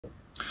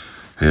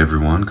Hey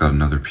everyone, got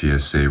another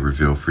PSA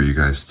reveal for you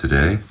guys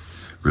today.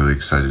 Really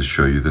excited to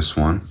show you this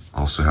one.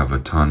 Also have a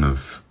ton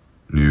of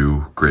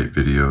new great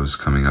videos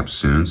coming up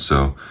soon,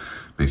 so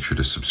make sure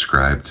to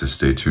subscribe to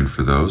stay tuned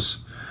for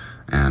those.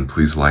 And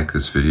please like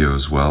this video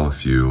as well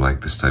if you like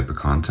this type of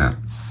content.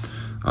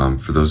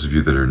 For those of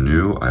you that are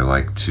new, I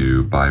like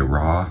to buy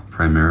raw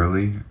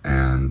primarily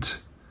and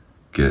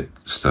get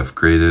stuff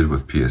graded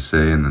with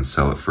PSA and then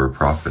sell it for a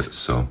profit.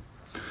 So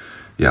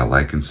yeah,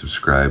 like and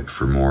subscribe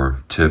for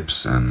more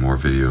tips and more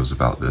videos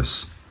about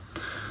this.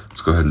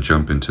 Let's go ahead and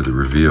jump into the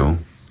reveal.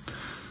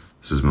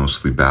 This is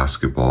mostly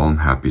basketball. I'm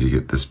happy to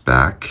get this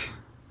back.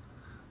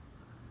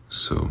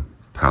 So,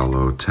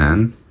 Paolo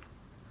 10.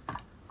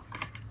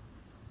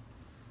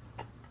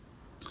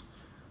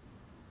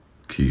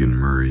 Keegan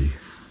Murray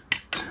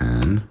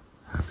 10.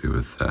 Happy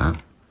with that.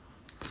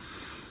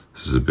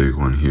 This is a big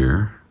one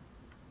here.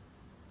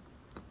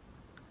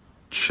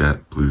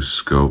 Chet Blue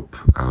Scope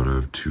out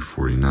of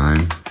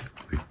 249.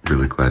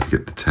 Really glad to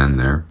get the 10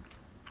 there.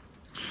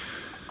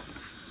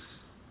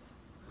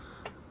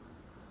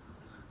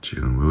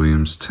 Jalen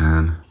Williams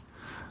 10.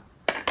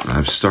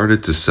 I've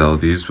started to sell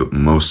these, but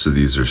most of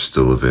these are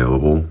still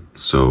available.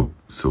 So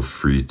feel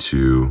free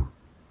to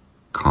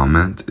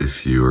comment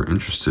if you are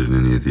interested in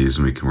any of these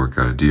and we can work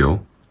out a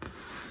deal.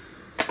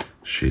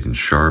 Shaden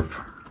Sharp.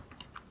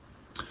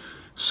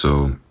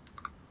 So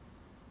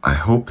I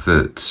hope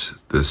that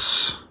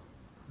this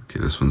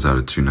one's out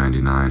of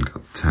 299,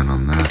 got 10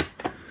 on that.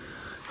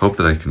 Hope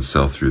that I can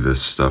sell through this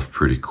stuff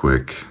pretty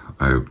quick.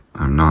 I'm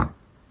not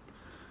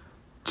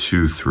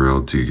too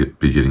thrilled to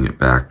be getting it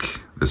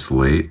back this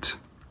late.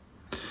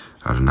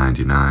 Out of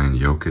 99,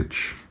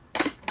 Jokic.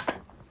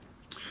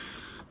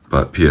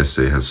 But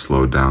PSA has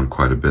slowed down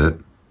quite a bit.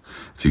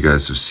 If you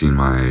guys have seen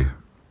my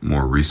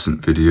more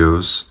recent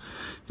videos,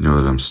 you know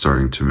that I'm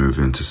starting to move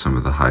into some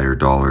of the higher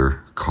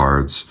dollar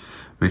cards.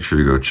 Make sure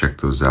to go check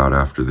those out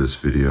after this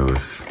video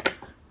if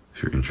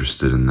you're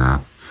interested in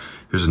that.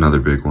 Here's another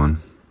big one.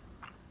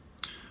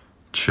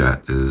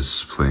 Chet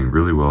is playing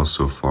really well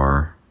so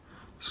far.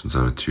 This one's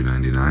out of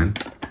 299.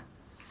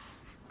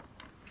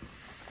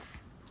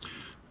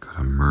 Got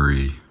a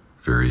Murray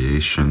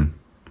variation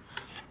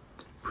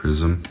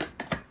prism.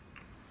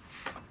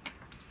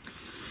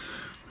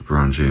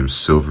 LeBron James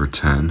silver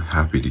 10.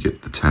 Happy to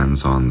get the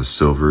 10s on the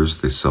silvers.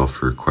 They sell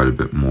for quite a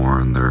bit more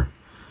and they're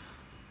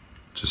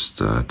just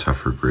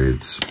tougher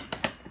grades.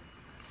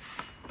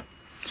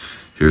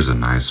 Here's a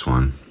nice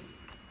one.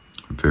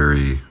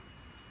 Very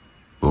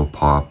low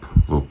pop,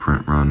 low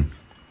print run.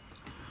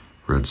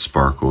 Red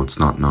sparkle. It's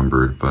not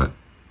numbered, but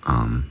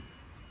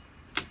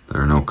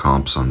there are no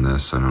comps on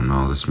this. I don't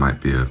know. This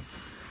might be a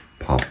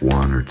pop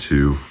 1 or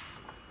 2.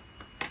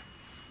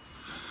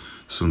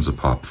 This one's a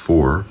pop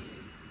 4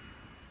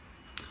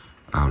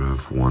 out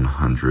of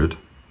 100.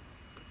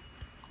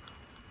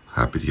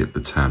 Happy to get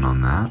the 10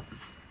 on that.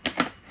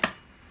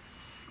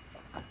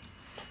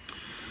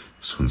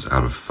 This one's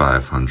out of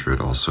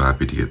 500, also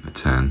happy to get the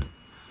 10.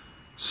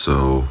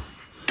 So,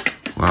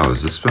 wow,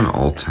 has this been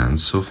all 10s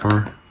so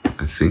far?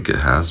 I think it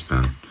has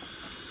been.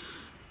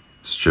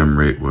 This gem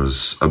rate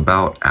was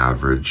about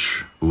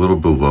average, a little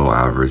below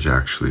average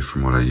actually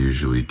from what I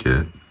usually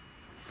get.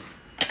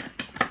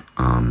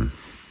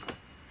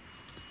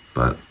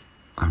 But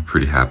I'm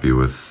pretty happy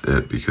with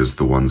it because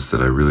the ones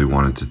that I really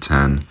wanted to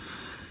 10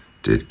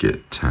 did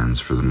get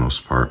 10s for the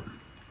most part.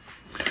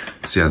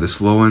 So yeah,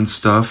 this low end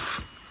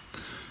stuff,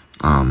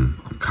 I'm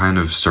kind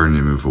of starting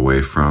to move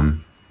away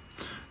from.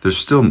 There's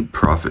still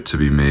profit to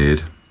be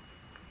made.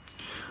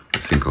 I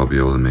think I'll be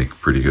able to make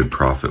pretty good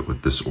profit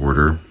with this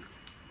order,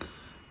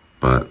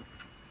 but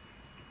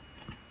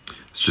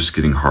it's just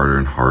getting harder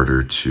and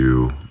harder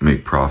to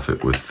make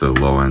profit with the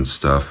low end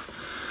stuff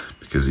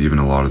because even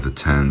a lot of the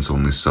 10s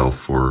only sell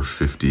for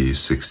 $50,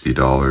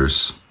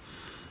 $60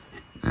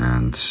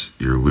 and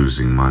you're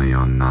losing money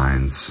on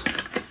 9s.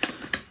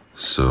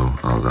 So,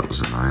 oh, that was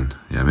a 9.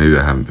 Yeah, maybe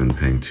I haven't been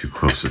paying too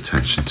close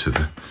attention to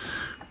the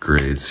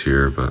grades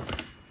here, but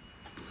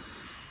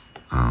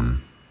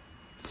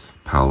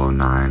Paolo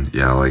 9.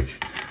 Yeah,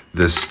 like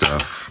this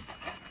stuff,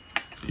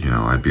 you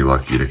know, I'd be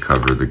lucky to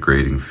cover the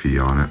grading fee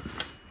on it.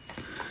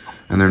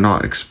 And they're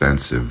not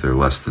expensive. They're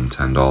less than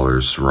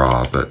 $10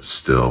 raw, but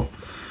still,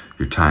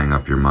 you're tying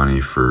up your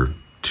money for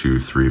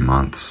 2-3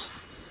 months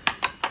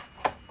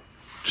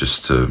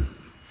just to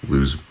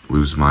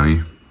lose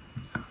money.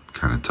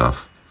 Kind of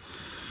tough.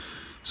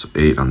 So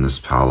 8 on this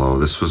Paolo.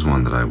 This was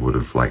one that I would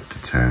have liked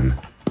to 10,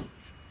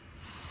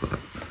 but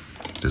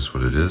it is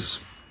what it is.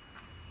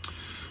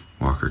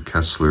 Walker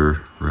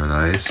Kessler, red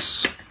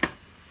ice.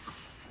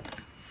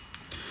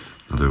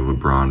 Another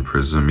LeBron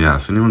prism. Yeah,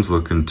 if anyone's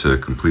looking to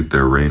complete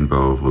their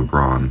rainbow of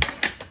LeBron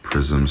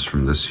prisms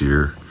from this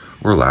year,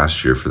 or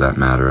last year for that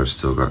matter, I've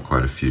still got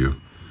quite a few.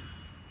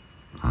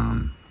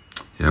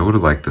 Yeah, I would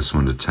have liked this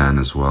one to 10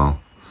 as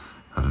well,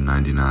 out of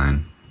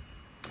 99.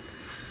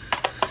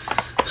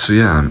 So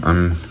yeah,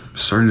 I'm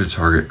starting to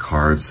target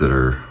cards that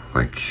are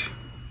like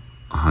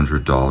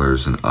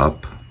 $100 and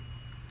up,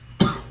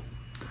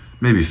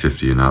 maybe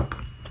 50 and up,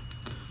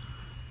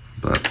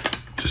 but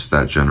just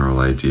that general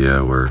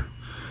idea where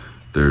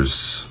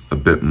there's a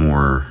bit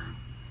more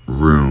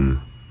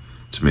room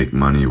to make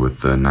money with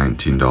the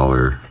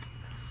 $19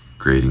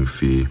 grading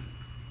fee.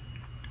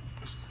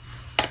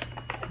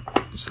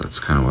 So that's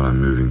kind of what I'm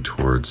moving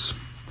towards.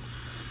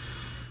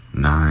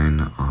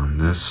 9 on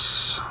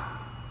this.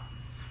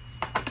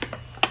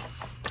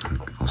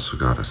 Also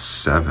got a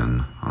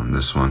 7 on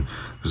this one.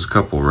 There's a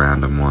couple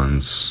random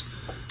ones,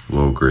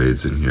 low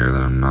grades in here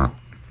that I'm not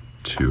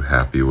too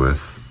happy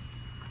with,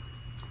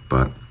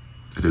 but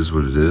it is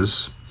what it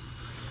is.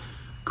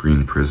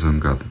 Green Prism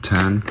got the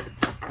 10.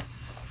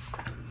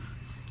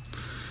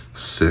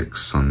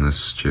 6 on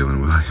this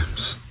Jalen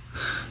Williams.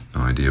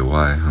 No idea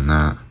why on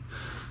that.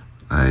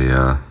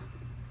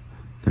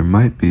 There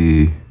might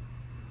be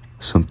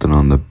something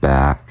on the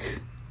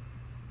back.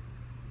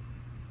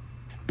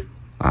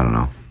 I don't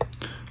know.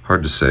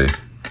 Hard to say.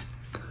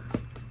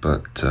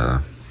 But,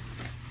 oh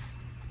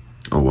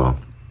well.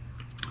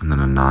 And then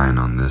a 9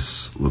 on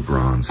this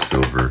LeBron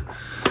Silver.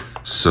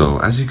 So,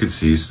 as you can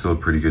see, still a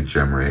pretty good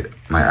gem rate.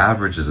 My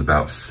average is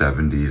about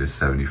 70 to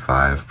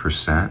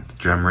 75%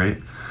 gem rate.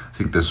 I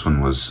think this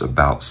one was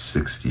about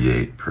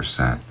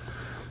 68%.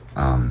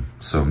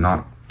 So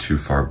not too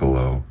far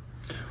below.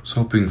 I was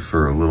hoping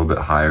for a little bit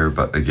higher,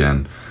 but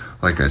again,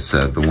 like I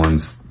said, the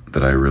ones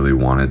that I really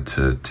wanted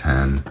to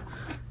 10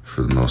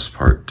 for the most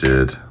part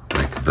did.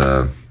 Like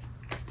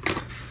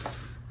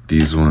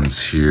these ones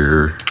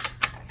here,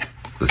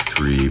 the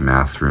 3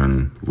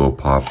 Matherin low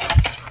pop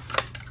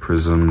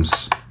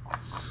prisms,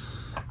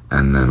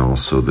 and then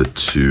also the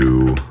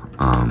 2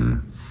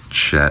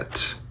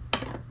 Chet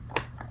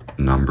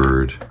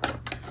numbered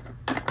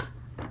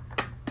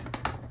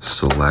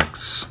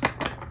selects,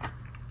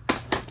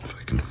 if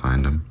I can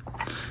find them.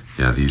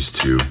 Yeah, these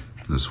 2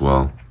 as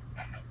well.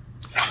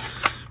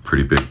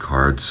 Pretty big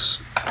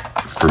cards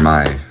for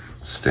my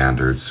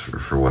standards,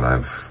 for what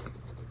I've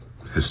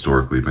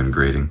historically been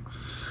grading.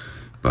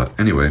 But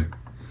anyway,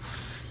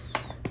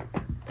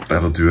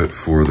 that'll do it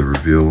for the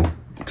reveal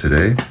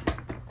today.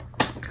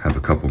 Have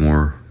a couple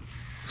more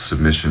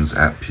submissions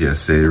at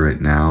PSA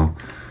right now.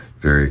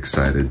 Very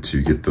excited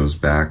to get those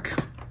back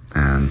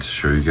and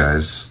show you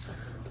guys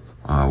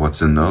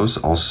what's in those.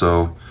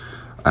 Also,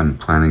 I'm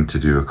planning to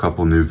do a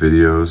couple new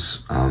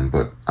videos,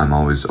 but I'm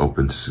always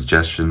open to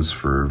suggestions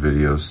for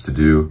videos to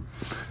do.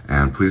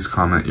 And please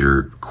comment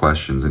your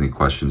questions, any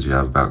questions you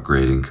have about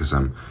grading, because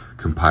I'm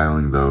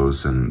compiling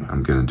those and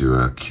I'm going to do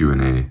a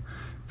Q&A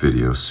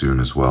video soon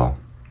as well.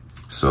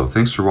 So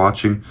thanks for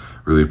watching.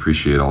 Really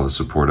appreciate all the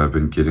support I've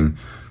been getting.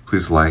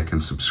 Please like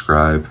and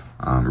subscribe.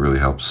 It really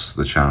helps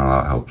the channel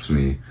out, helps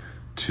me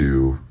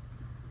to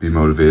be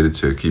motivated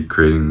to keep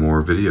creating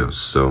more videos.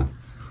 So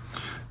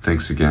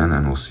thanks again,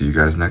 and we'll see you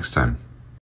guys next time.